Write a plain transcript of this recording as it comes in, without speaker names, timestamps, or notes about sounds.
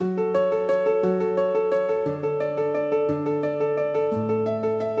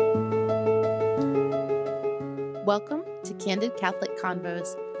Welcome to Candid Catholic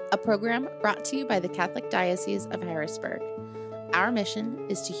Convos, a program brought to you by the Catholic Diocese of Harrisburg. Our mission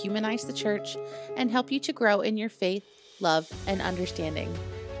is to humanize the church and help you to grow in your faith, love, and understanding.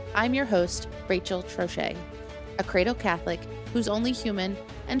 I'm your host, Rachel Trochet, a cradle Catholic who's only human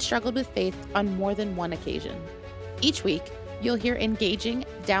and struggled with faith on more than one occasion. Each week, you'll hear engaging,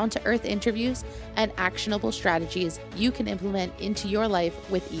 down-to-earth interviews and actionable strategies you can implement into your life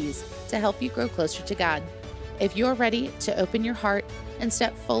with ease to help you grow closer to God. If you're ready to open your heart and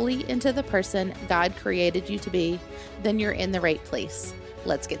step fully into the person God created you to be, then you're in the right place.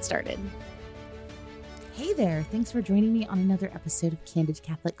 Let's get started. Hey there, thanks for joining me on another episode of Candid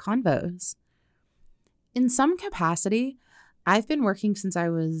Catholic Convos. In some capacity, I've been working since I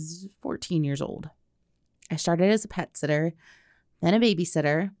was 14 years old. I started as a pet sitter, then a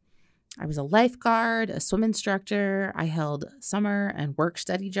babysitter. I was a lifeguard, a swim instructor. I held summer and work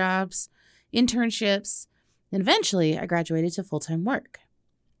study jobs, internships, and eventually I graduated to full-time work.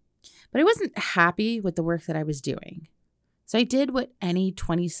 But I wasn't happy with the work that I was doing. So I did what any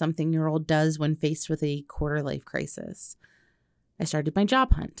 20-something-year-old does when faced with a quarter-life crisis. I started my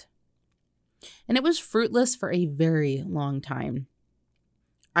job hunt. And it was fruitless for a very long time.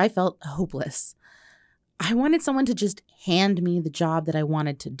 I felt hopeless. I wanted someone to just hand me the job that I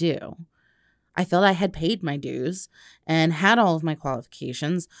wanted to do. I felt I had paid my dues and had all of my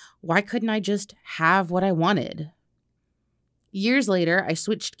qualifications. Why couldn't I just have what I wanted? Years later, I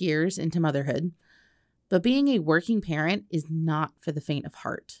switched gears into motherhood, but being a working parent is not for the faint of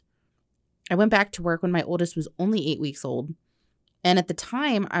heart. I went back to work when my oldest was only 8 weeks old, and at the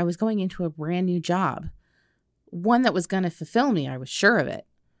time, I was going into a brand new job, one that was going to fulfill me, I was sure of it,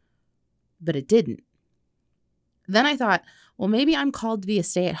 but it didn't. Then I thought, well, maybe I'm called to be a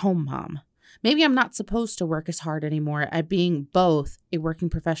stay-at-home mom. Maybe I'm not supposed to work as hard anymore at being both a working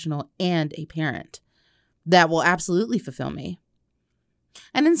professional and a parent. That will absolutely fulfill me.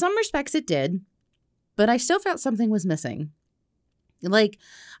 And in some respects it did, but I still felt something was missing. Like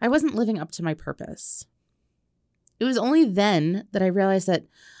I wasn't living up to my purpose. It was only then that I realized that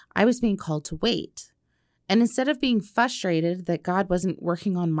I was being called to wait. And instead of being frustrated that God wasn't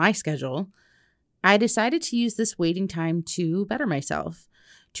working on my schedule, I decided to use this waiting time to better myself,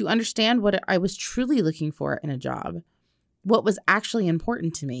 to understand what I was truly looking for in a job, what was actually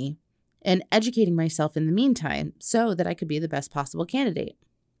important to me, and educating myself in the meantime so that I could be the best possible candidate.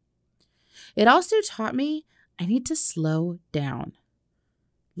 It also taught me I need to slow down.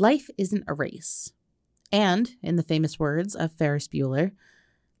 Life isn't a race. And, in the famous words of Ferris Bueller,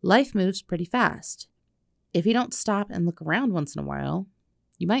 life moves pretty fast. If you don't stop and look around once in a while,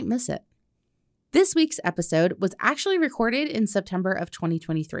 you might miss it. This week's episode was actually recorded in September of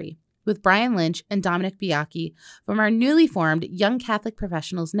 2023 with Brian Lynch and Dominic Biacchi from our newly formed Young Catholic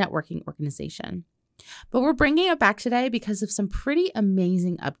Professionals Networking Organization. But we're bringing it back today because of some pretty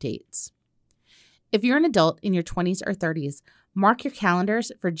amazing updates. If you're an adult in your 20s or 30s, mark your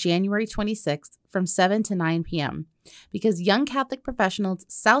calendars for January 26th from 7 to 9 p.m. because Young Catholic Professionals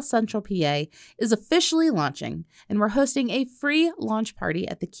South Central PA is officially launching, and we're hosting a free launch party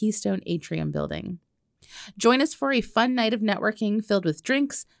at the Keystone Atrium building. Join us for a fun night of networking filled with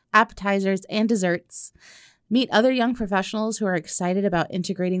drinks, appetizers, and desserts. Meet other young professionals who are excited about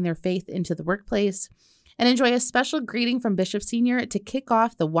integrating their faith into the workplace, and enjoy a special greeting from Bishop Senior to kick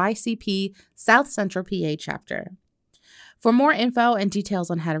off the YCP South Central PA chapter. For more info and details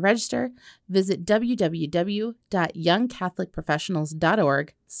on how to register, visit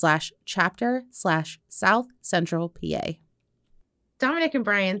www.youngcatholicprofessionals.org/chapter/South Central PA. Dominic and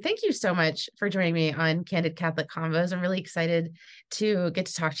Brian, thank you so much for joining me on Candid Catholic Convos. I'm really excited to get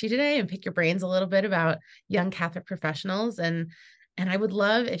to talk to you today and pick your brains a little bit about young Catholic professionals. And I would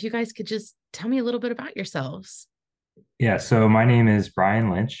love if you guys could just tell me a little bit about yourselves. Yeah, so my name is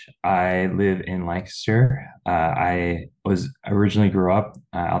Brian Lynch. I live in Lancaster. I was originally grew up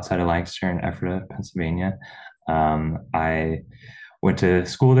outside of Lancaster in Ephrata, Pennsylvania. I went to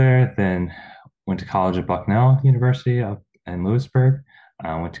school there, then went to college at Bucknell University up in Lewisburg.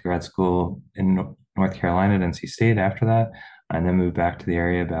 Went to grad school in North Carolina at NC State after that, and then moved back to the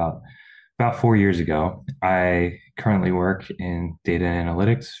area about 4 years ago. I currently work in data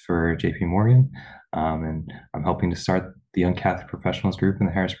analytics for JP Morgan, and I'm helping to start the Young Catholic Professionals group in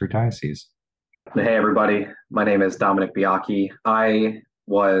the Harrisburg Diocese. Hey, everybody. My name is Dominic Biacchi. I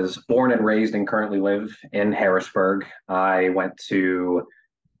was born and raised and currently live in Harrisburg. I went to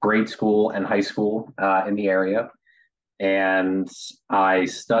grade school and high school in the area, and I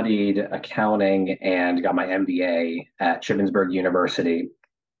studied accounting and got my MBA at Shippensburg University.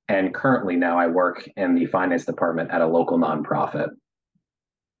 And currently now I work in the finance department at a local nonprofit.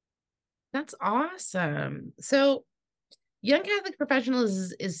 That's awesome. So Young Catholic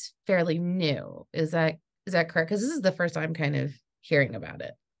Professionals is fairly new. Is that correct? Because this is the first time kind of hearing about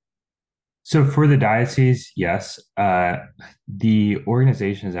it. So for the diocese, yes, the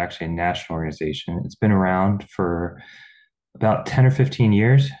organization is actually a national organization. It's been around for about 10 or 15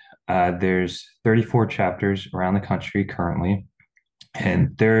 years. There's 34 chapters around the country currently,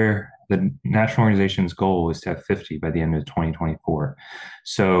 and the national organization's goal is to have 50 by the end of 2024.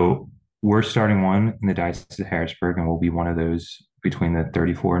 So we're starting one in the Diocese of Harrisburg, and we'll be one of those between the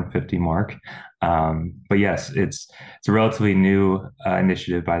 34 and 50 mark. But yes, it's a relatively new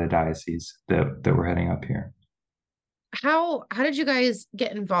initiative by the diocese that we're heading up here. How did you guys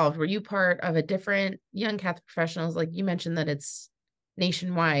get involved? Were you part of a different Young Catholic Professionals? Like you mentioned that it's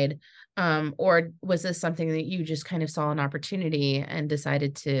nationwide, or was this something that you just kind of saw an opportunity and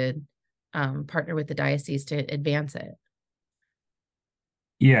decided to partner with the diocese to advance it?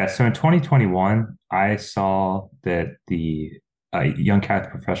 Yeah, so in 2021, I saw that the Young Catholic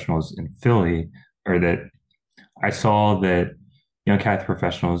Professionals in Philly, or that I saw that Young Catholic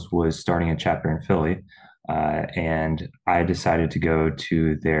Professionals was starting a chapter in Philly, and I decided to go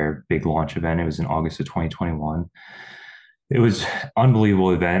to their big launch event. It was in August of 2021. It was an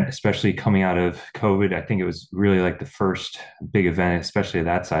unbelievable event, especially coming out of COVID. I think it was really like the first big event, especially of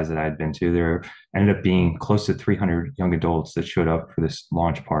that size that I'd been to. There ended up being close to 300 young adults that showed up for this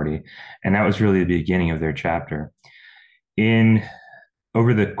launch party, and that was really the beginning of their chapter. In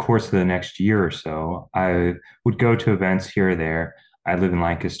Over the course of the next year or so, I would go to events here or there. I live in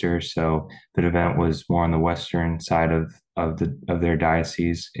Lancaster, so the event was more on the western side of their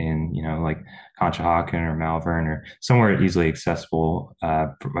diocese in, like Conshohocken or Malvern or somewhere easily accessible by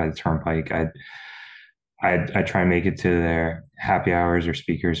the turnpike. I'd try and make it to their happy hours or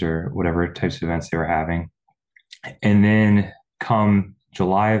speakers or whatever types of events they were having. And then come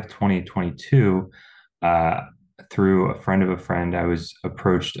July of 2022, uh, through a friend of a friend, I was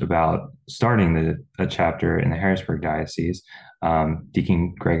approached about starting a chapter in the Harrisburg Diocese.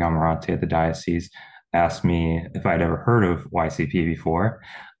 Deacon Greg Amarante at the diocese asked me if I'd ever heard of YCP before.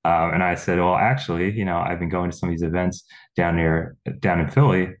 And I said, well, actually, I've been going to some of these events down in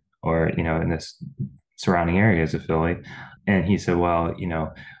Philly, or, in this surrounding areas of Philly. And he said, well,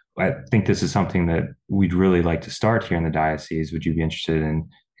 I think this is something that we'd really like to start here in the diocese. Would you be interested in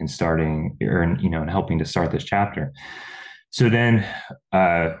starting, or in helping to start this chapter? So then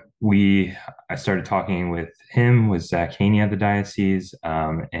I started talking with him, with Zach Haney at the diocese,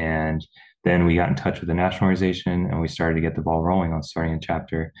 and then we got in touch with the national organization, and we started to get the ball rolling on starting a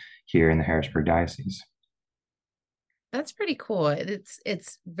chapter here in the Harrisburg diocese. That's pretty cool.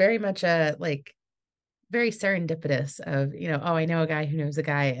 It's very much a like very serendipitous of, oh, I know a guy who knows a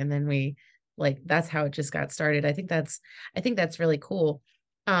guy, and then we like that's how it just got started. I think that's really cool.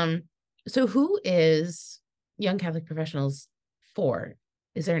 Um, so who is Young Catholic Professionals for?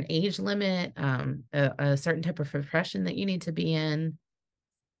 Is there an age limit, a certain type of profession that you need to be in?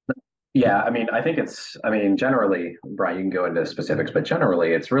 Yeah, I mean, generally, Brian, you can go into specifics, but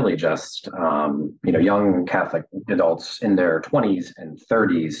generally, it's really just, young Catholic adults in their 20s and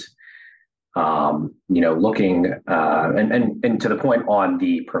 30s, looking, and to the point on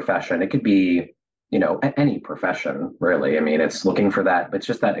the profession, it could be, any profession, really. I mean, it's looking for that, it's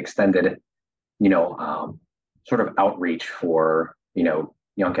just that extended, sort of outreach for,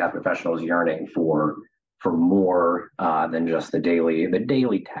 young Catholic professionals yearning for more than just the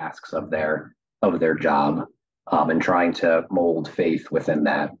daily tasks of their job, and trying to mold faith within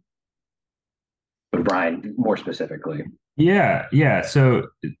that. But Brian, more specifically. Yeah, yeah. So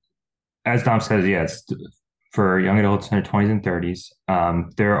as Dom says, yes, for young adults in their 20s and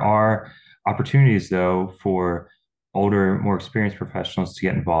 30s. There are opportunities, though, for older, more experienced professionals to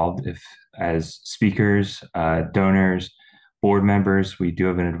get involved if as speakers, donors, board members. We do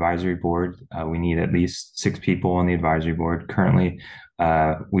have an advisory board. We need at least 6 people on the advisory board. Currently,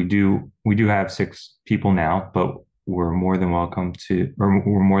 we do have 6 people now, but we're more than welcome to, or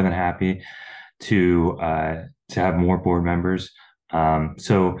we're more than happy to have more board members.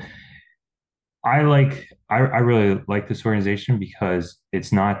 So I really like this organization because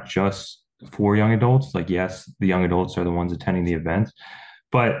it's not just for young adults. Like, yes, the young adults are the ones attending the event,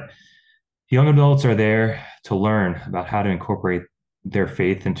 but young adults are there to learn about how to incorporate their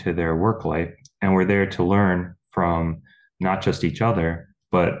faith into their work life. And we're there to learn from not just each other,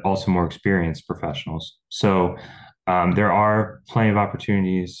 but also more experienced professionals. So there are plenty of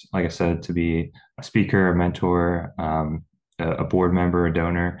opportunities, like I said, to be a speaker, a mentor, a board member, a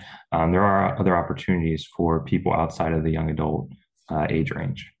donor. There are other opportunities for people outside of the young adult age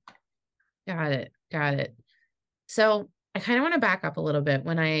range. Got it. Got it. So I kind of want to back up a little bit.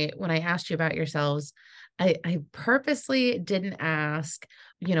 When I asked you about yourselves, I purposely didn't ask,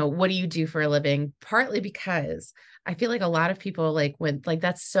 what do you do for a living? Partly because I feel like a lot of people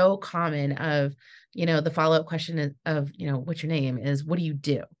that's so common of, the follow-up question of, what's your name is, what do you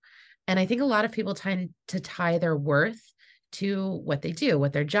do? And I think a lot of people tend to tie their worth to what they do,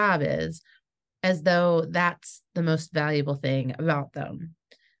 what their job is, as though that's the most valuable thing about them.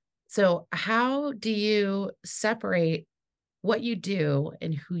 So how do you separate what you do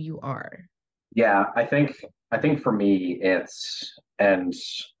and who you are? Yeah, I think for me and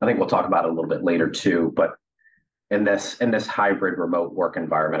I think we'll talk about it a little bit later too, but in this hybrid remote work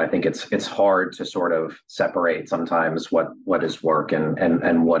environment, I think it's hard to sort of separate sometimes what is work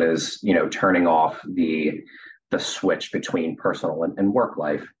and what is, turning off the switch between personal and work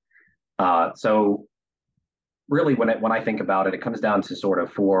life. So really when I think about it, it comes down to sort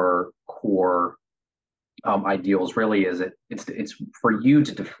of four core ideals. Really, it's for you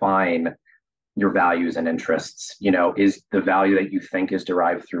to define your values and interests. Is the value that you think is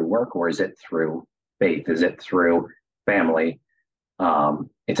derived through work, or is it through faith? Is it through family?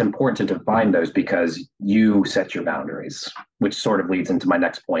 It's important to define those because you set your boundaries, which sort of leads into my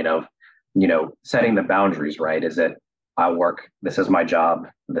next point of, setting the boundaries, right? Is it I work, this is my job,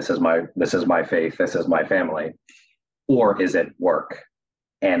 this is my faith, this is my family, or is it work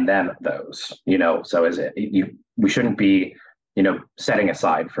and then those? So is it we shouldn't be, setting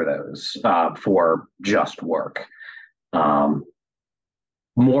aside for those for just work. Um,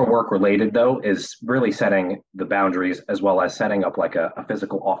 More work related though is really setting the boundaries as well as setting up like a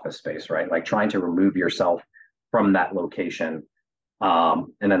physical office space, right? Like trying to remove yourself from that location.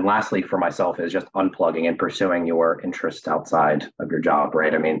 And then lastly for myself is just unplugging and pursuing your interests outside of your job,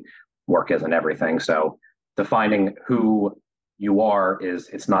 right? I mean, work isn't everything. So defining who you are is,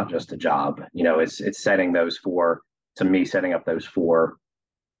 it's not just a job, it's setting those four, to me, setting up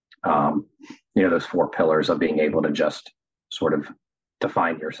um, those four pillars of being able to just sort of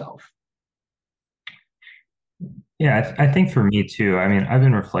define yourself. Yeah, I think for me too. I mean, I've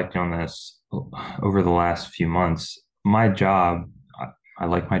been reflecting on this over the last few months. My job, I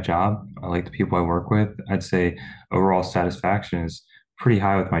like my job. I like the people I work with. I'd say overall satisfaction is pretty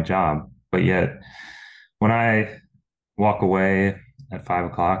high with my job. But yet, when I walk away at 5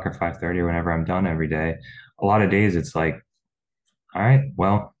 o'clock or 5:30 or whenever I'm done every day, a lot of days it's like, all right,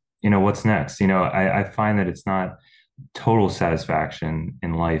 well, what's next? I find that it's not total satisfaction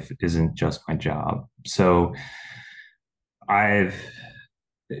in life isn't just my job. So I've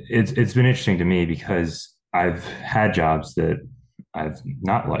it's been interesting to me because I've had jobs that I've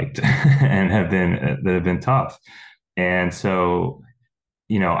not liked and have been tough. And so,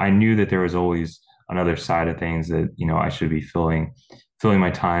 I knew that there was always another side of things that, I should be filling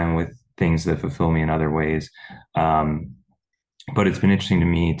my time with things that fulfill me in other ways. Um, but it's been interesting to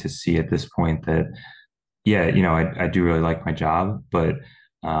me to see at this point that, yeah, I do really like my job, but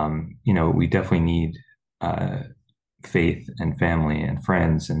we definitely need uh, faith and family and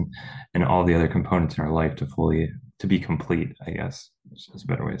friends and all the other components in our life to be complete, I guess. Is a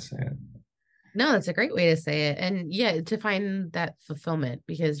better way to say it. No, that's a great way to say it. And yeah, to find that fulfillment,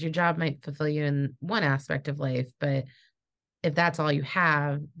 because your job might fulfill you in one aspect of life, but if that's all you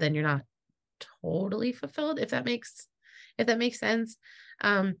have, then you're not totally fulfilled, if that makes sense.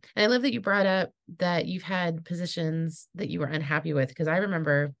 And I love that you brought up that you've had positions that you were unhappy with, because I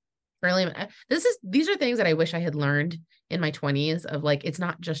remember early these are things that I wish I had learned in my 20s of like, it's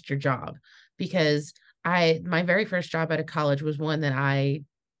not just your job, because my very first job out of college was one that I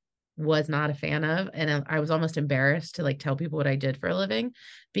was not a fan of, and I was almost embarrassed to like tell people what I did for a living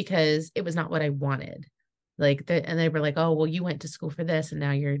because it was not what I wanted. And they were like, "Oh, well, you went to school for this, and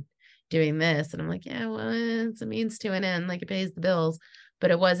now you're doing this," and I'm like, "Yeah, well, it's a means to an end. Like it pays the bills,"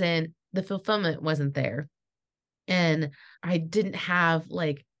 but the fulfillment wasn't there, and I didn't have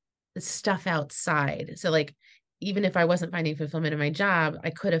like the stuff outside. So like, even if I wasn't finding fulfillment in my job,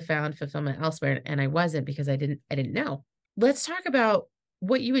 I could have found fulfillment elsewhere, and I wasn't because I didn't know. Let's talk about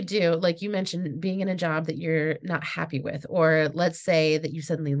what you would do. Like you mentioned, being in a job that you're not happy with, or let's say that you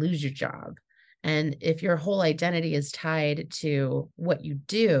suddenly lose your job. And if your whole identity is tied to what you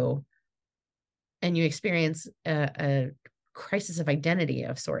do and you experience a crisis of identity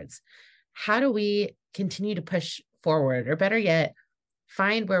of sorts, how do we continue to push forward, or better yet,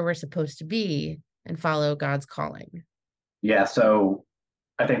 find where we're supposed to be and follow God's calling? Yeah, so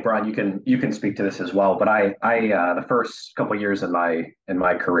I think Brian, you can speak to this as well. But I the first couple of years in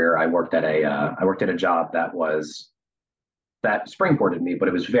my career, I worked at a job that springboarded me, but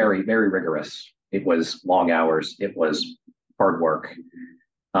it was very very rigorous. It was long hours. It was hard work,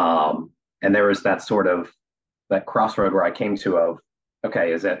 and there was that crossroad where I came to of,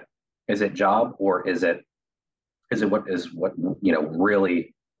 okay, is it job, or is it what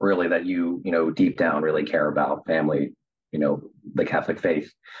really that deep down really care about, family, the Catholic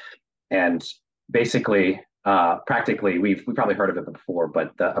faith. And basically, practically, we probably heard of it before,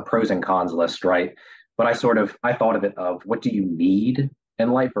 but a pros and cons list, right? But I thought of it of, what do you need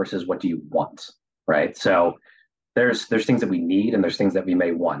in life versus what do you want, right? So there's things that we need, and there's things that we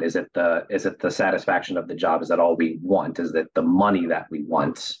may want. Is it the satisfaction of the job? Is that all we want? Is it the money that we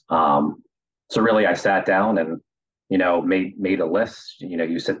want? So really, I sat down and made a list.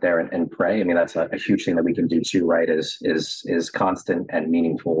 You sit there and pray. I mean, that's a huge thing that we can do too, right? Is constant and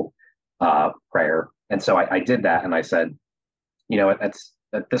meaningful prayer. And so I did that, and I said,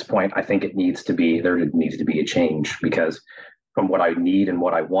 at this point, I think there needs to be a change, because from what I need and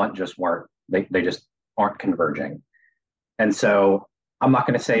what I want they just aren't converging. And so I'm not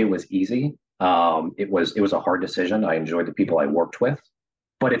going to say it was easy. It was a hard decision. I enjoyed the people I worked with,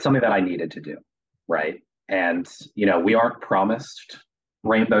 but it's something that I needed to do, right? And we aren't promised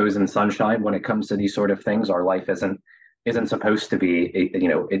rainbows and sunshine when it comes to these sort of things. Our life isn't supposed to be,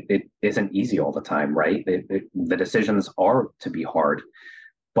 it isn't easy all the time, right? The decisions are to be hard.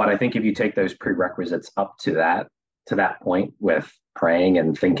 But I think if you take those prerequisites up to that point with praying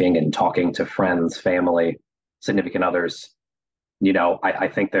and thinking and talking to friends, family, significant others, I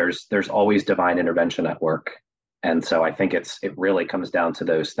think there's always divine intervention at work. And so I think it really comes down to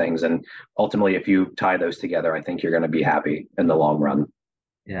those things. And ultimately, if you tie those together, I think you're going to be happy in the long run.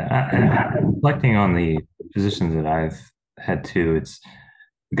 Yeah, reflecting on the positions that I've had too, it's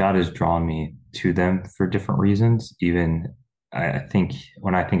God has drawn me to them for different reasons. Even I think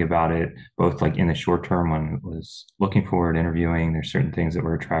when I think about it, both like in the short term when I was looking forward, interviewing, there's certain things that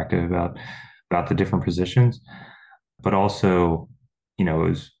were attractive about the different positions, but also, it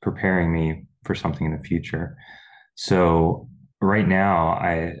was preparing me for something in the future. So right now,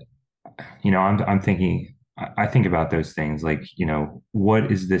 I'm thinking, I think about those things like,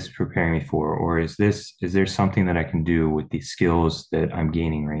 what is this preparing me for? Or is there something that I can do with the skills that I'm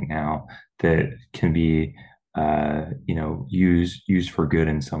gaining right now that can be, used for good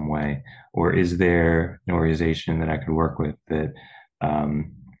in some way? Or is there an organization that I could work with that,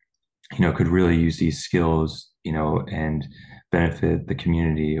 could really use these skills, and benefit the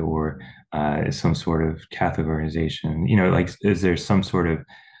community, or some sort of Catholic organization, like, is there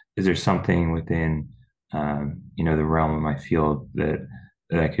something within, the realm of my field that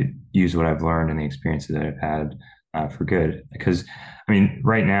I could use what I've learned and the experiences that I've had for good? Because, I mean,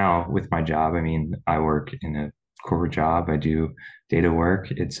 right now with my job, I mean, I work in a corporate job. I do data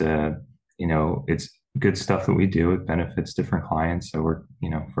work. It's good stuff that we do. It benefits different clients. I work,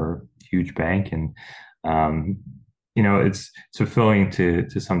 for a huge bank, and it's fulfilling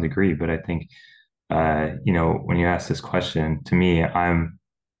to some degree. But I think, when you ask this question to me,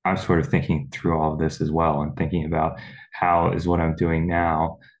 I'm sort of thinking through all of this as well, and thinking about how is what I'm doing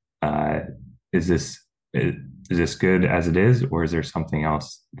now, is this good as it is, or is there something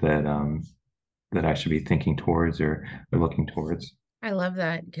else that I should be thinking towards or looking towards? I love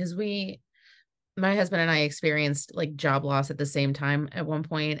that, because my husband and I experienced like job loss at the same time at one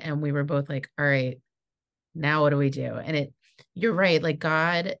point, and we were both like, all right, now what do we do? And you're right, like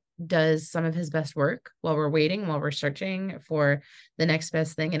God does some of his best work while we're waiting, while we're searching for the next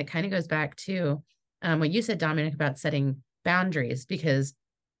best thing. And it kind of goes back to what you said, Dominic, about setting boundaries, because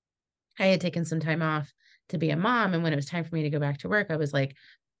I had taken some time off to be a mom. And when it was time for me to go back to work, I was like,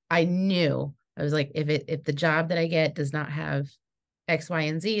 if the job that I get does not have X, Y,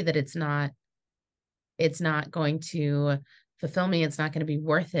 and Z, that it's not going to fulfill me. It's not going to be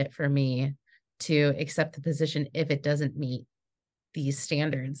worth it for me to accept the position if it doesn't meet these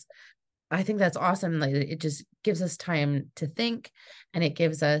standards. I think that's awesome. Like, it just gives us time to think, and it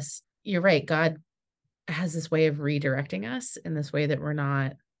gives us, you're right, God has this way of redirecting us in this way that we're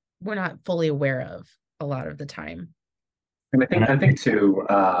not fully aware of a lot of the time. And I think too,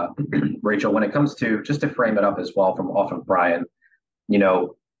 Rachel, when it comes to, just to frame it up as well from off of Brian,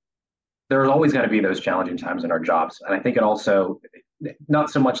 there's always going to be those challenging times in our jobs. And I think it also, not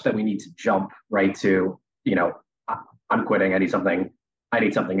so much that we need to jump right to, I'm quitting, I need something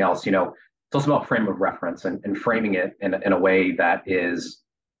else. It's also about frame of reference, and framing it in a way that is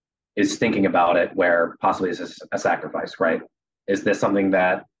thinking about it where possibly is this a sacrifice, right? Is this something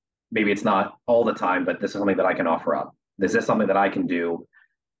that maybe it's not all the time, but this is something that I can offer up? Is this something that I can do,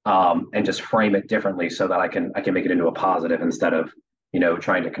 and just frame it differently so that I can make it into a positive instead of,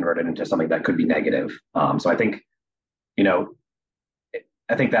 trying to convert it into something that could be negative. So I think,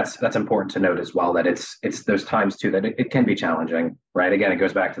 that's important to note as well, that it's those times too that it can be challenging, right? Again, it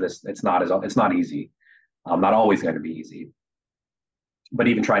goes back to this. It's not easy. Not always going to be easy, but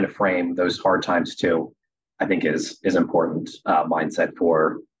even trying to frame those hard times too, I think is important mindset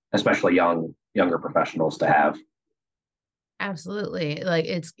for especially younger professionals to have. Absolutely. Like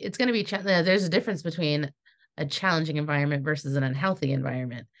it's going to be, there's a difference between a challenging environment versus an unhealthy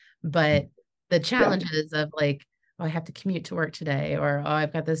environment. But the Yeah. challenges of like, oh, I have to commute to work today, or oh,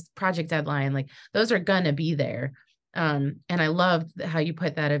 I've got this project deadline, like those are going to be there. And I love how you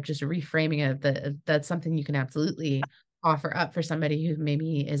put that of just reframing of that's something you can absolutely offer up for somebody who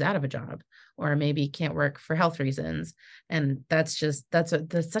maybe is out of a job or maybe can't work for health reasons. And that's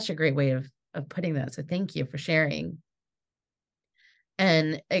such a great way of putting that. So thank you for sharing.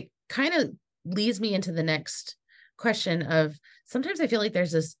 And it kind of leads me into the next question of sometimes I feel like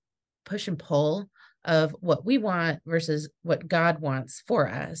there's this push and pull of what we want versus what God wants for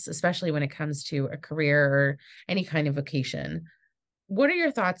us, especially when it comes to a career or any kind of vocation. What are your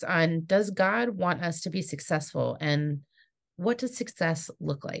thoughts on, does God want us to be successful, and what does success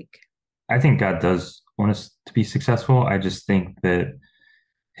look like? I think God does want us to be successful. I just think that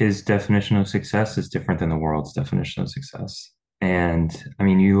his definition of success is different than the world's definition of success. And I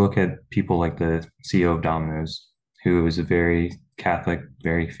mean, you look at people like the CEO of Domino's, who is a very Catholic,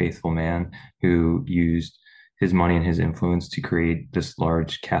 very faithful man who used his money and his influence to create this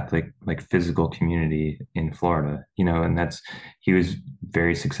large Catholic, like physical community in Florida, and he was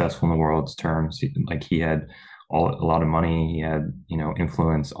very successful in the world's terms. Like he had a lot of money, he had,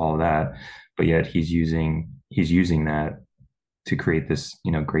 influence, all of that, but yet he's using that to create this,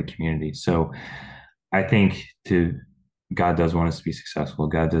 great community. So I think God does want us to be successful.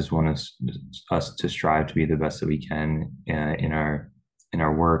 God does want us to strive to be the best that we can in our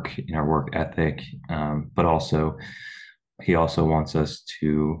work ethic, but also he also wants us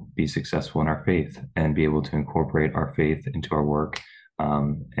to be successful in our faith and be able to incorporate our faith into our work,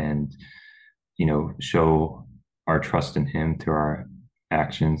 and show our trust in him through our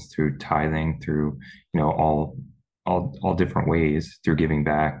actions, through tithing, through all different ways, through giving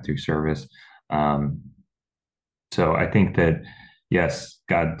back, through service. Um, so I think that, yes,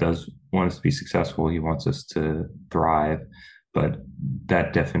 God does want us to be successful. He wants us to thrive, but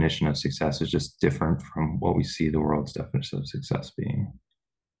that definition of success is just different from what we see the world's definition of success being.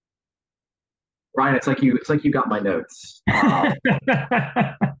 Ryan, it's like you got my notes.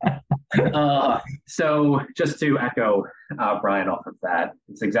 So just to echo Brian off of that,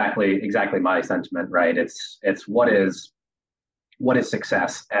 it's exactly my sentiment, right? It's what is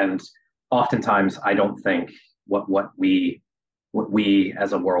success, and oftentimes I don't think what we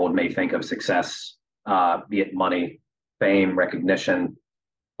as a world may think of success, be it money, fame, recognition,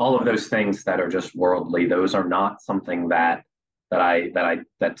 all of those things that are just worldly. Those are not something that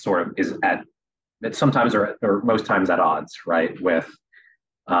sort of is at that sometimes or most times at odds, right, with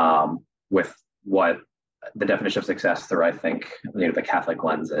what the definition of success through, I think, the Catholic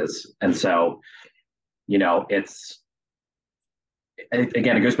lens is. And so, it's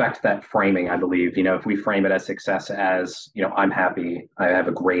again, it goes back to that framing. I believe, if we frame it as success as, I'm happy, I have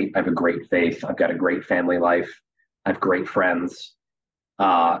a great faith, I've got a great family life, I have great friends.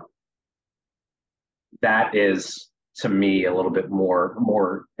 Uh, that is, to me, a little bit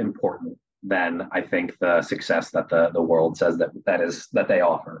more important than I think the success that the world says that they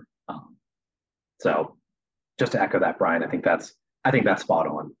offer. So just to echo that, Brian, I think that's spot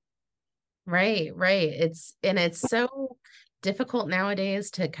on. Right, right. It's so difficult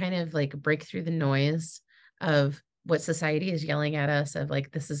nowadays to kind of like break through the noise of what society is yelling at us of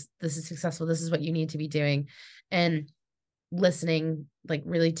like, this is successful, this is what you need to be doing, and listening, like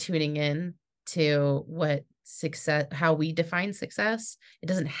really tuning in to what success, how we define success. It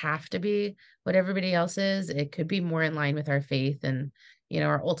doesn't have to be what everybody else is. It could be more in line with our faith, and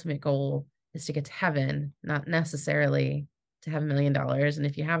our ultimate goal is to get to heaven, not necessarily to have $1 million. And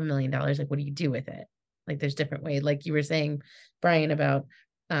if you have $1 million, like, what do you do with it? Like, there's different ways, like you were saying, Brian, about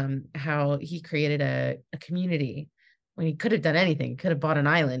how he created a community when he could have done anything. He could have bought an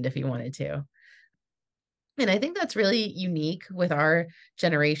island if he wanted to. And I think that's really unique with our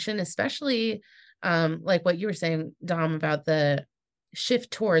generation, especially like what you were saying, Dom, about the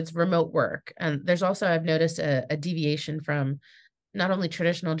shift towards remote work. And there's also, I've noticed a deviation from not only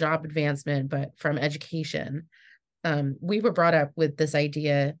traditional job advancement, but from education. We were brought up with this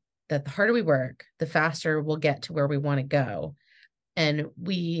idea that the harder we work, the faster we'll get to where we want to go. And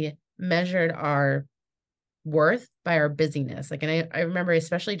we measured our worth by our busyness. Like, and I remember,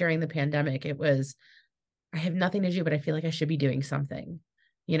 especially during the pandemic, it was, I have nothing to do, but I feel like I should be doing something,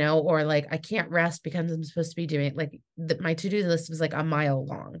 or like I can't rest because I'm supposed to be doing like my to-do list was like a mile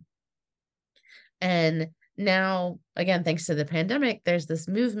long. And now, again, thanks to the pandemic, there's this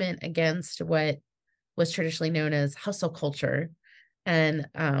movement against what was traditionally known as hustle culture and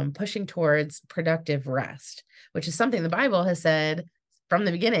pushing towards productive rest, which is something the Bible has said from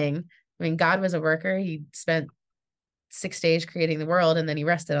the beginning. I mean, God was a worker. He spent 6 days creating the world, and then he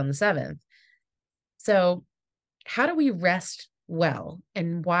rested on the seventh. So how do we rest well,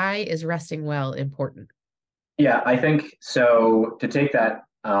 and why is resting well important? Yeah, I think so. To take that,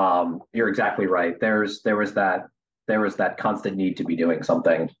 you're exactly right. There was that constant need to be doing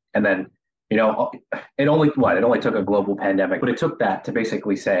something, and then it only took a global pandemic, but it took that to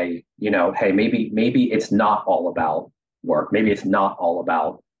basically say, hey, maybe it's not all about work. Maybe it's not all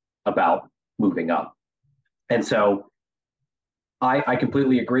about moving up. And so I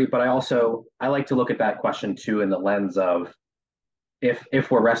completely agree, but I like to look at that question too in the lens of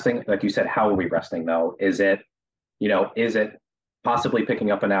if we're resting, like you said, how are we resting though? Is it possibly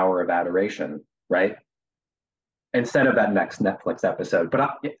picking up an hour of adoration, right? Instead of that next Netflix episode.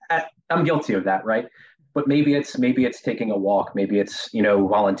 But I'm guilty of that, right? But maybe it's taking a walk, maybe it's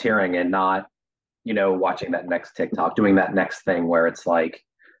volunteering and not watching that next TikTok, doing that next thing where it's like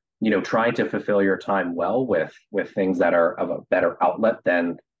trying to fulfill your time well with things that are of a better outlet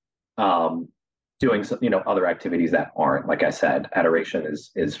than um, doing some, other activities that aren't. Like I said, adoration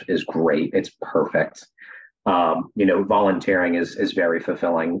is great. It's perfect. Volunteering is very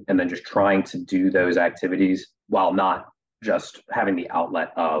fulfilling, and then just trying to do those activities while not just having the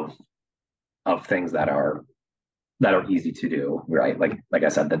outlet of things that are easy to do, right? Like I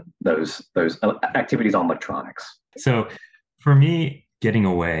said, that those activities on electronics. So for me, getting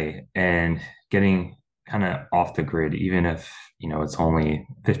away and getting kind of off the grid, even if, it's only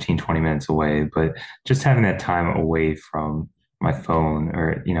 15, 20 minutes away, but just having that time away from my phone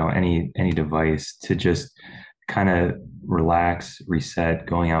or, any device to just kind of relax, reset,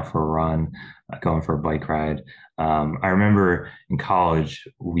 going out for a run, going for a bike ride. I remember in college,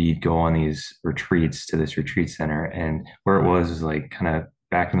 we'd go on these retreats to this retreat center, and where it was like kind of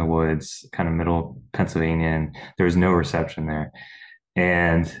back in the woods, kind of middle Pennsylvania, and there was no reception there.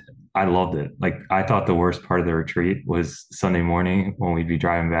 And I loved it. Like I thought the worst part of the retreat was Sunday morning when we'd be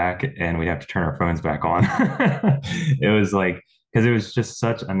driving back and we'd have to turn our phones back on. It was like, because it was just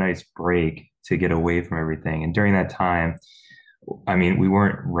such a nice break to get away from everything. And during that time, I mean, we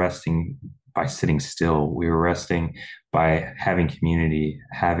weren't resting by sitting still. We were resting by having community,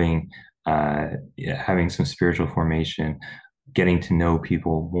 having some spiritual formation, getting to know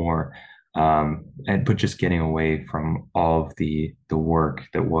people more, and but just getting away from all of the work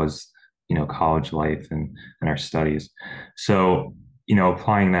that was college life and our studies. So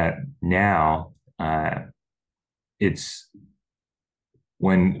applying that now, it's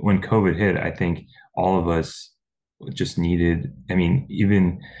when COVID hit, I think all of us just needed, I mean,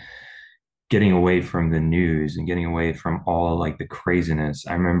 even getting away from the news and getting away from all like the craziness.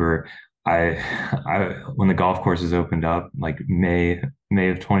 I remember I I when the golf courses opened up, like May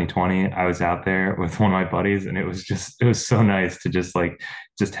of 2020, I was out there with one of my buddies, and it was so nice to just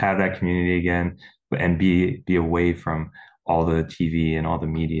have that community again and be away from all the TV and all the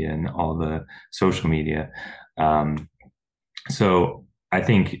media and all the social media. Um, so I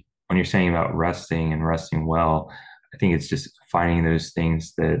think when you're saying about resting and resting well, I think it's just finding those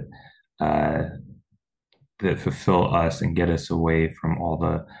things uh, that fulfill us and get us away from all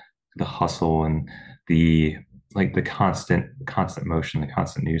the hustle and the the constant motion, the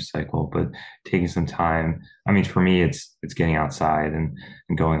constant news cycle, but taking some time. I mean, for me, it's getting outside and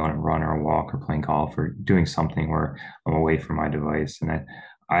going on a run or a walk or playing golf or doing something where I'm away from my device. And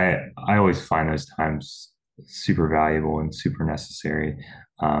I always find those times super valuable and super necessary,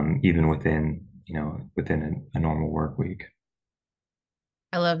 even within a normal work week.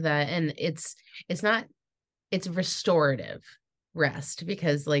 I love that. And it's not, it's restorative rest,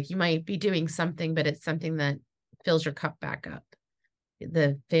 because like you might be doing something, but it's something that fills your cup back up.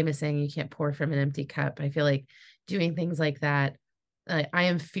 The famous saying, you can't pour from an empty cup. I feel like doing things like that, I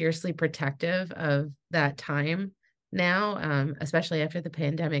am fiercely protective of that time now, especially after the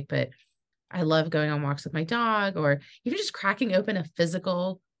pandemic. But I love going on walks with my dog, or even just cracking open a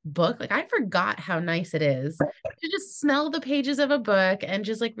physical book. Like I forgot how nice it is to just smell the pages of a book and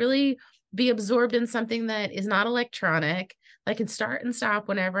just like really be absorbed in something that is not electronic. I can start and stop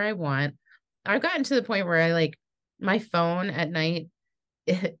whenever I want. I've gotten to the point where I like my phone at night,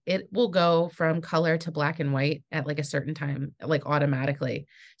 it will go from color to black and white at like a certain time, like automatically,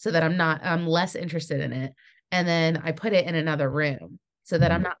 so that I'm less interested in it. And then I put it in another room so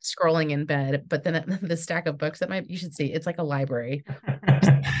that I'm not scrolling in bed. But then the stack of books you should see, it's like a library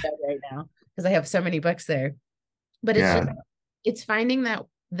right now because I have so many books there. But it's finding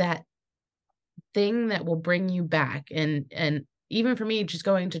that thing that will bring you back. And even for me, just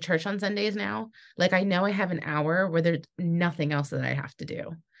going to church on Sundays now, like I know I have an hour where there's nothing else that I have to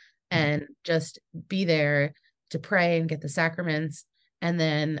do, and just be there to pray and get the sacraments. And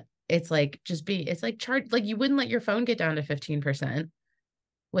then it's like, it's like like you wouldn't let your phone get down to 15%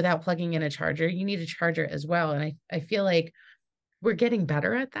 without plugging in a charger. You need a charger as well. And I feel like we're getting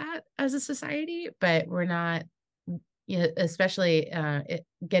better at that as a society, but we're not, especially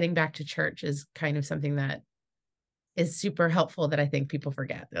getting back to church is kind of something that is super helpful that I think people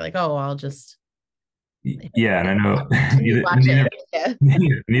forget. They're like, oh, I'll just. Yeah. And I know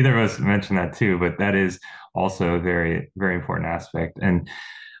neither of us mentioned that too, but that is also a very, very important aspect. And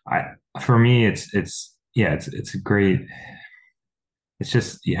for me, it's a great, it's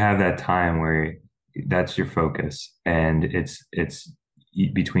just, you have that time where that's your focus, and it's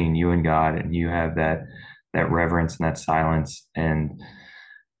between you and God, and you have that reverence and that silence, and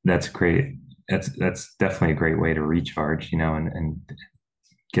that's great. That's definitely a great way to recharge, and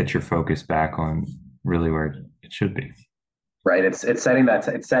get your focus back on really where it should be. Right. It's setting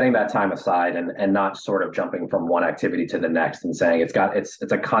that time aside, and not sort of jumping from one activity to the next and saying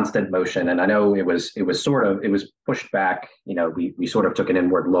it's a constant motion. And I know it was pushed back. We sort of took an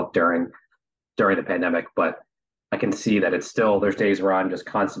inward look during the pandemic, but I can see that it's still, there's days where I'm just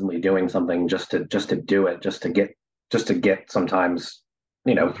constantly doing something just to do it, just to get sometimes,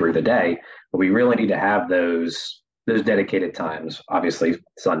 through the day. But we really need to have those dedicated times, obviously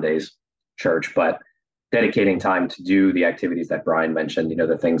Sundays, church, but dedicating time to do the activities that Brian mentioned,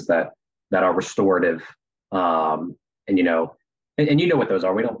 the things that are restorative. And what those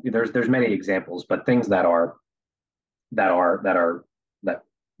are. There's many examples, but things that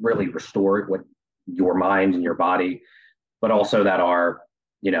really restore what your mind and your body, but also that are,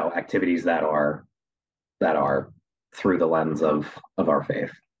 activities that are through the lens of our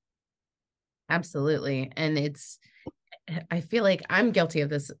faith. Absolutely. And I feel like I'm guilty of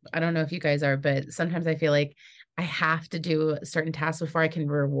this. I don't know if you guys are, but sometimes I feel like I have to do certain tasks before I can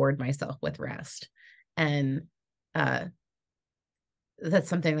reward myself with rest. And that's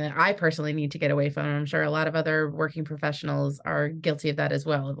something that I personally need to get away from. I'm sure a lot of other working professionals are guilty of that as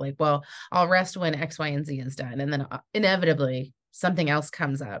well. Like, well, I'll rest when X, Y, and Z is done. And then inevitably something else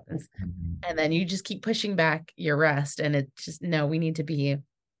comes up. And then you just keep pushing back your rest. And it's just, no, we need to be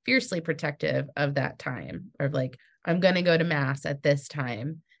fiercely protective of that time, or like, I'm going to go to mass at this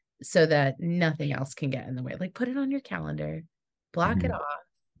time so that nothing else can get in the way. Like, put it on your calendar, block it off.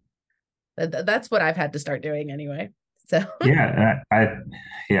 That's what I've had to start doing anyway. So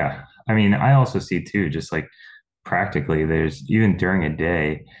I mean, I also see too, just like practically, there's even during a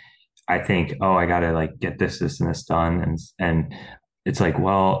day, I think, oh, I gotta like get this and this done, and it's like,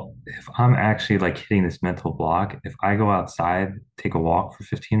 well, if I'm actually like hitting this mental block, if I go outside, take a walk for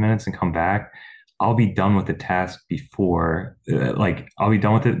 15 minutes and come back, I'll be done with the task before, I'll be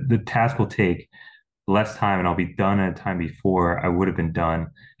done with it. The task will take less time, and I'll be done at a time before I would have been done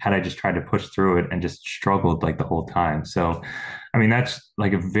had I just tried to push through it and just struggled like the whole time. So, I mean, that's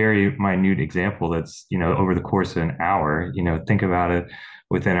like a very minute example. That's, over the course of an hour, think about it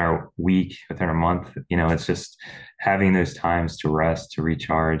within our week, within our month, it's just having those times to rest, to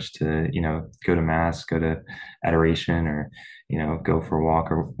recharge, to, go to mass, go to adoration, or, go for a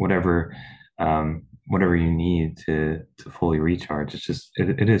walk, or whatever you need to fully recharge. It's just,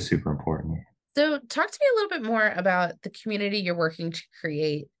 it is super important. So talk to me a little bit more about the community you're working to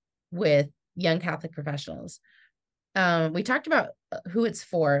create with young Catholic professionals. We talked about who it's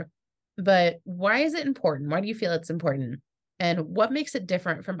for, but why is it important? Why do you feel it's important? And what makes it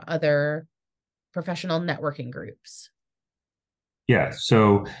different from other professional networking groups? Yeah,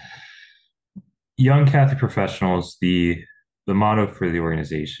 so young Catholic professionals, the motto for the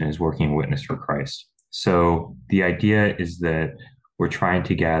organization is working witness for Christ. So the idea is that we're trying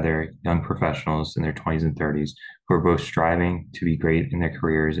to gather young professionals in their 20s and 30s who are both striving to be great in their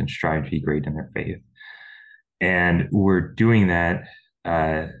careers and striving to be great in their faith. And we're doing that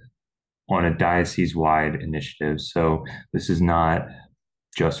on a diocese-wide initiative. So this is not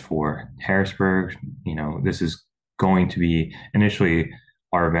just for Harrisburg. This is going to be, initially,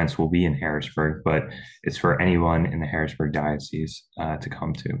 our events will be in Harrisburg, but it's for anyone in the Harrisburg diocese to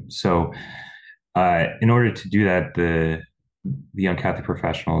come to. So in order to do that, the Young Catholic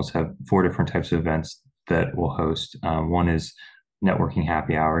Professionals have 4 different types of events that we'll host. One is networking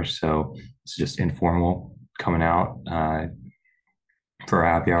happy hours. So it's just informal, coming out for a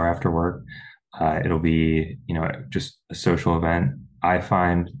happy hour after work. It'll be, just a social event, I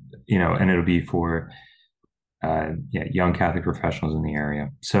find, and it'll be for young Catholic professionals in the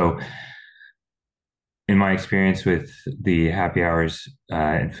area. So in my experience with the happy hours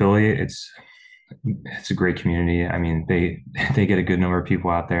in Philly, it's it's a great community. I mean, they get a good number of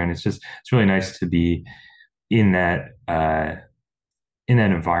people out there, and it's really nice to be in that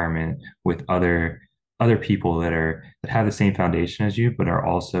environment with other people that have the same foundation as you, but are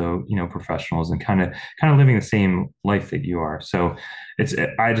also, professionals and kind of living the same life that you are. So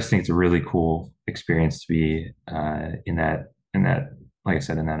I just think it's a really cool experience to be in that, like I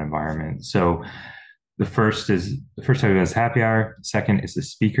said, in that environment. So the first type is happy hour. Second is the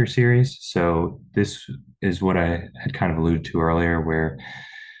speaker series. So this is what I had kind of alluded to earlier, where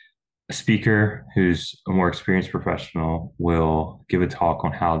a speaker who's a more experienced professional will give a talk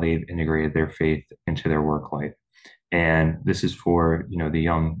on how they've integrated their faith into their work life. And this is for, the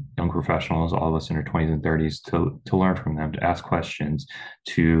young professionals, all of us in our 20s and 30s, to learn from them, to ask questions,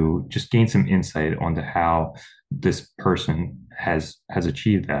 to just gain some insight onto how this person has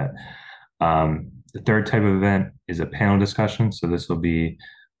achieved that. The third type of event is a panel discussion. So this will be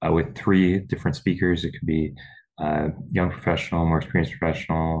with three different speakers. It could be young professional, more experienced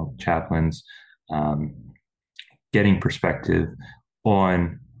professional, chaplains, um, getting perspective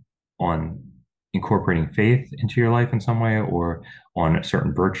on incorporating faith into your life in some way, or on a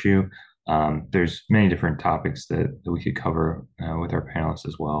certain virtue. There's many different topics that we could cover with our panelists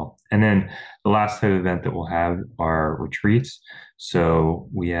as well. And then the last type of event that we'll have are retreats. So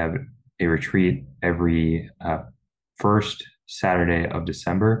we have a retreat every first Saturday of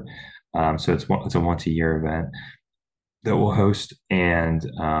December. So it's a once a year event that we'll host. And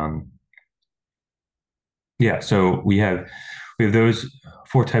yeah, so we have those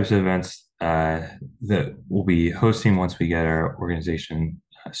four types of events that we'll be hosting once we get our organization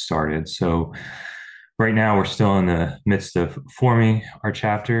started. So right now we're still in the midst of forming our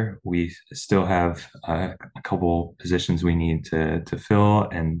chapter. We still have a couple positions we need to fill,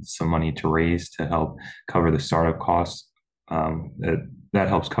 and some money to raise to help cover the startup costs. That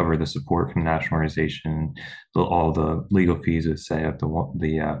helps cover the support from the national organization, all the legal fees of, say, up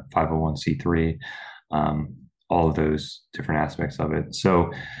the 501c3, all of those different aspects of it. So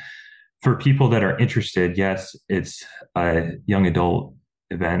for people that are interested, yes, it's a young adult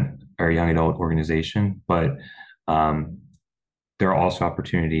event or a young adult organization, but there are also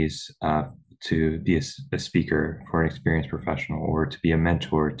opportunities to be a speaker for an experienced professional, or to be a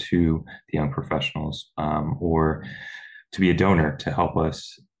mentor to the young professionals, or to be a donor to help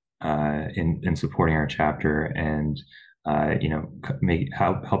us in supporting our chapter and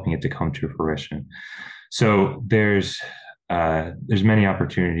helping it to come to fruition. So there's many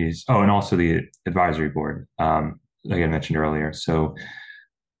opportunities. Oh, and also the advisory board, like I mentioned earlier. So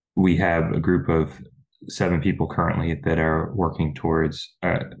we have a group of 7 people currently that are working towards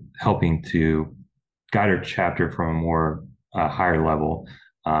helping to guide our chapter from a more higher level,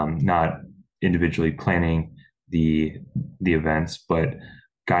 not individually planning the events, but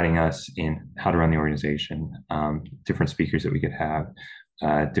guiding us in how to run the organization, different speakers that we could have,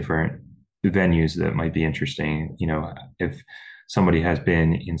 different venues that might be interesting. If somebody has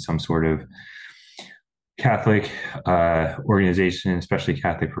been in some sort of Catholic organization, especially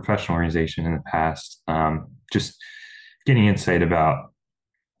Catholic professional organization in the past, just getting insight about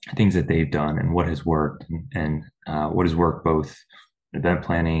things that they've done and what has worked, and what has worked both in event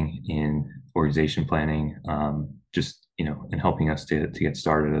planning, in organization planning, and helping us to get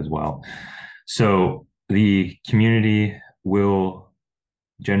started as well. So the community will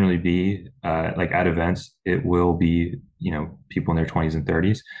generally be like at events, it will be, people in their 20s and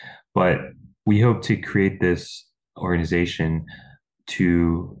 30s, but we hope to create this organization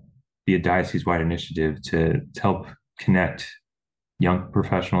to be a diocese-wide initiative to help connect young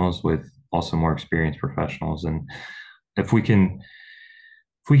professionals with also more experienced professionals. And if we can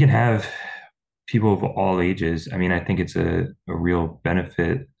have people of all ages, I mean, I think it's a real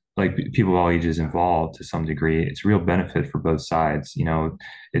benefit, like people of all ages involved to some degree. It's a real benefit for both sides.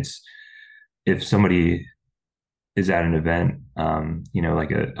 It's if somebody is at an event,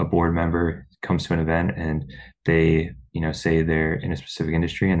 like a board member comes to an event and they, say they're in a specific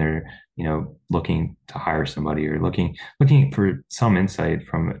industry and they're, looking to hire somebody, or looking for some insight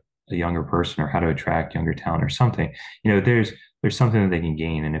from a younger person, or how to attract younger talent or something, there's something that they can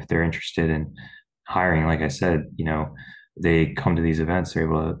gain. And if they're interested in hiring, like I said, they come to these events, they're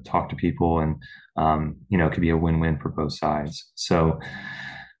able to talk to people, and, it could be a win-win for both sides. So,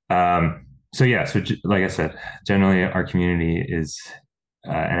 like I said, generally our community is,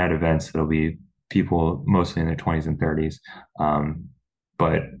 and at events, it'll be people mostly in their 20s and 30s.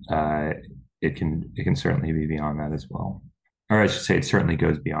 But it can certainly be beyond that as well. Or I should say it certainly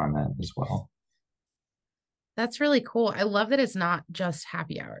goes beyond that as well. That's really cool. I love that it's not just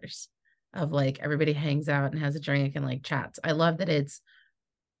happy hours of like everybody hangs out and has a drink and like chats. I love that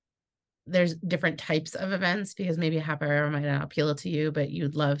there's different types of events, because maybe a happy hour might not appeal to you, but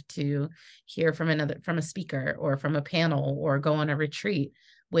you'd love to hear from a speaker or from a panel, or go on a retreat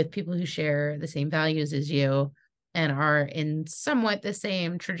with people who share the same values as you and are in somewhat the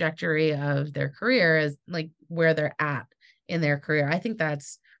same trajectory of their career as like where they're at in their career. I think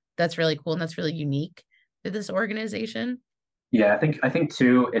that's really cool, and that's really unique to this organization. Yeah, I think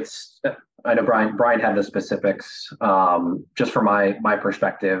too. I know Brian had the specifics. Just from my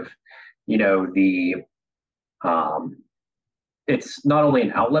perspective, the um, it's not only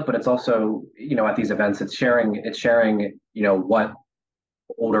an outlet, but it's also at these events, it's sharing what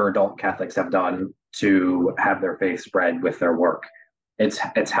older adult Catholics have done to have their faith spread with their work.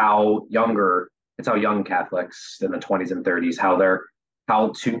 It's how young Catholics in the 20s and 30s,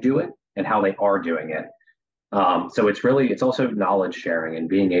 how to do it and how they are doing it. So it's also knowledge sharing and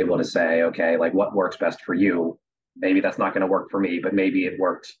being able to say, okay, like what works best for you. Maybe that's not going to work for me, but maybe it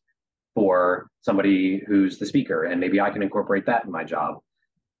worked for somebody who's the speaker, and maybe I can incorporate that in my job.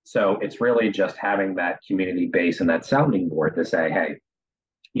 So it's really just having that community base and that sounding board to say, hey,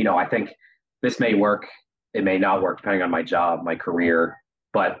 I think this may work, it may not work depending on my job, my career,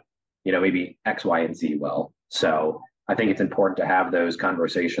 but maybe X, Y, and Z will. So I think it's important to have those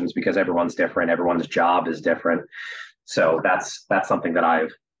conversations because everyone's different, everyone's job is different. So that's something that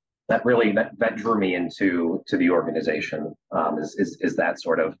drew me into the organization, is that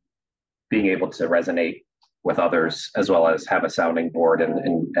sort of being able to resonate with others as well as have a sounding board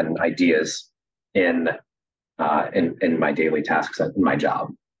and ideas in my daily tasks in my job.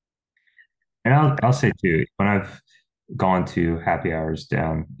 And I'll say too, when I've gone to happy hours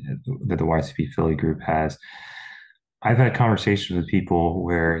down that the YCP Philly group has, I've had conversations with people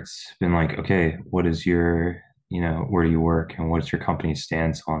where it's been like, okay, what is your, where do you work and what's your company's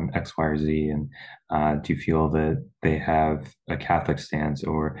stance on X, Y, or Z? And do you feel that they have a Catholic stance,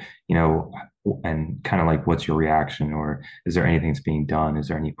 or, and kind of like, what's your reaction, or is there anything that's being done? Is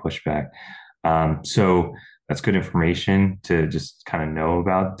there any pushback? So that's good information to just kind of know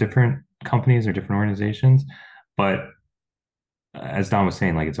about different companies or different organizations. But as Don was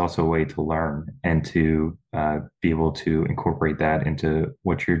saying, like it's also a way to learn and to be able to incorporate that into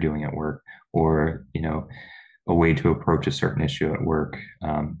what you're doing at work, or a way to approach a certain issue at work.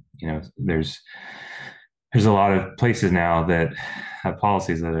 There's a lot of places now that have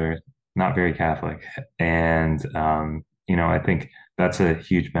policies that are not very Catholic, and I think that's a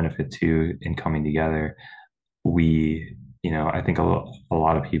huge benefit too in coming together. I think a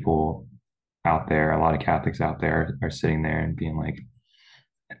lot of people out there, a lot of Catholics out there are sitting there and being like,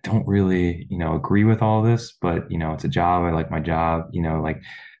 I don't really, agree with all this, but it's a job. I like my job. Like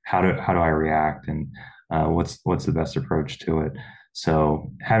how do I react, and what's the best approach to it?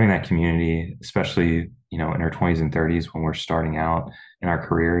 So having that community, especially in our 20s and 30s when we're starting out in our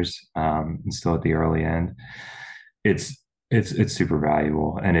careers, and still at the early end, it's super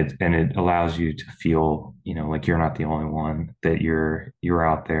valuable, and it allows you to feel like you're not the only one, that you're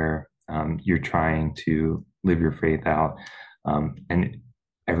out there. You're trying to live your faith out, and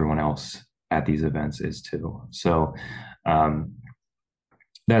everyone else at these events is too. So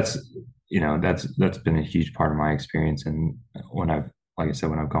that's been a huge part of my experience. And like I said,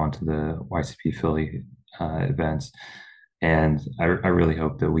 when I've gone to the YCP Philly events, and I really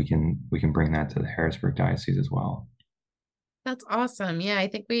hope that we can bring that to the Harrisburg Diocese as well. That's awesome. Yeah, I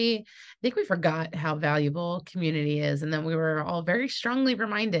think we forgot how valuable community is, and then we were all very strongly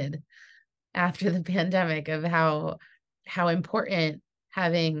reminded after the pandemic of how important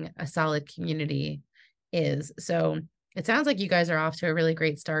having a solid community is. So it sounds like you guys are off to a really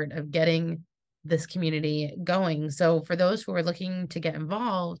great start of getting this community going. So for those who are looking to get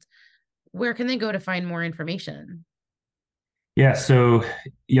involved, where can they go to find more information? Yeah, so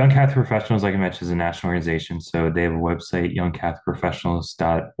Young Catholic Professionals, like I mentioned, is a national organization. So they have a website,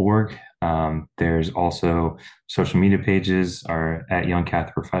 youngcatholicprofessionals.org. There's also social media pages are at Young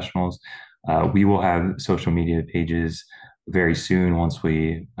Catholic Professionals. We will have social media pages very soon once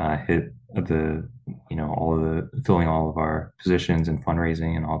we hit all of the filling all of our positions and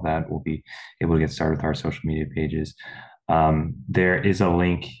fundraising and all that. We'll be able to get started with our social media pages. There is a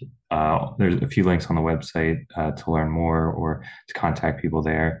link. There's a few links on the website to learn more or to contact people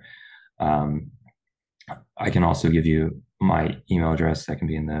there. I can also give you my email address that can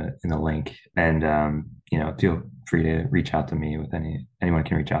be in the link, and feel free to reach out to me with anyone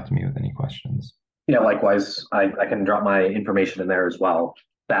can reach out to me with any questions. Likewise, I can drop my information in there as well.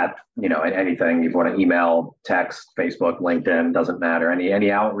 That anything you want to email, text, Facebook, LinkedIn, doesn't matter.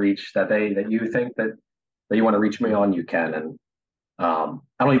 Any outreach that you think that you want to reach me on, you can. And I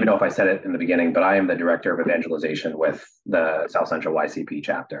don't even know if I said it in the beginning, but I am the director of evangelization with the South Central YCP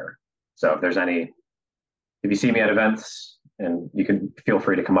chapter. So if you see me at events, and you can feel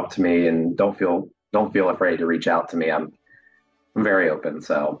free to come up to me, and don't feel afraid to reach out to me. I'm very open.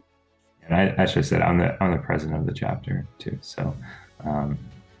 So, and I should have said I'm the president of the chapter too. So,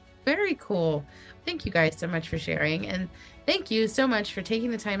 very cool. Thank you guys so much for sharing, and thank you so much for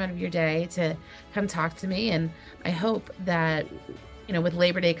taking the time out of your day to come talk to me. And I hope that, with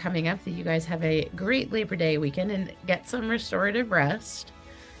Labor Day coming up, that you guys have a great Labor Day weekend and get some restorative rest.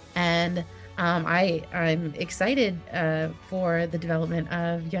 And I'm excited for the development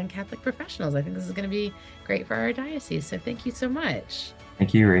of young Catholic professionals. I think this is going to be great for our diocese. So thank you so much.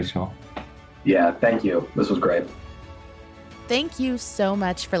 Thank you, Rachel. Yeah, thank you. This was great. Thank you so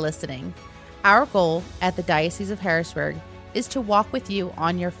much for listening. Our goal at the Diocese of Harrisburg is to walk with you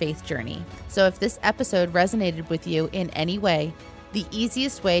on your faith journey. So if this episode resonated with you in any way, the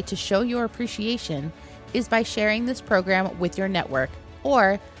easiest way to show your appreciation is by sharing this program with your network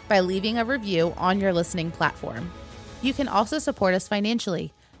or by leaving a review on your listening platform. You can also support us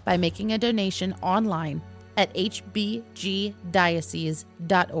financially by making a donation online at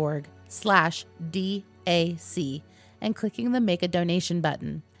hbgdiocese.org/DAC and clicking the Make a Donation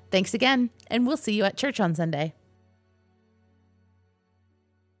button. Thanks again, and we'll see you at church on Sunday.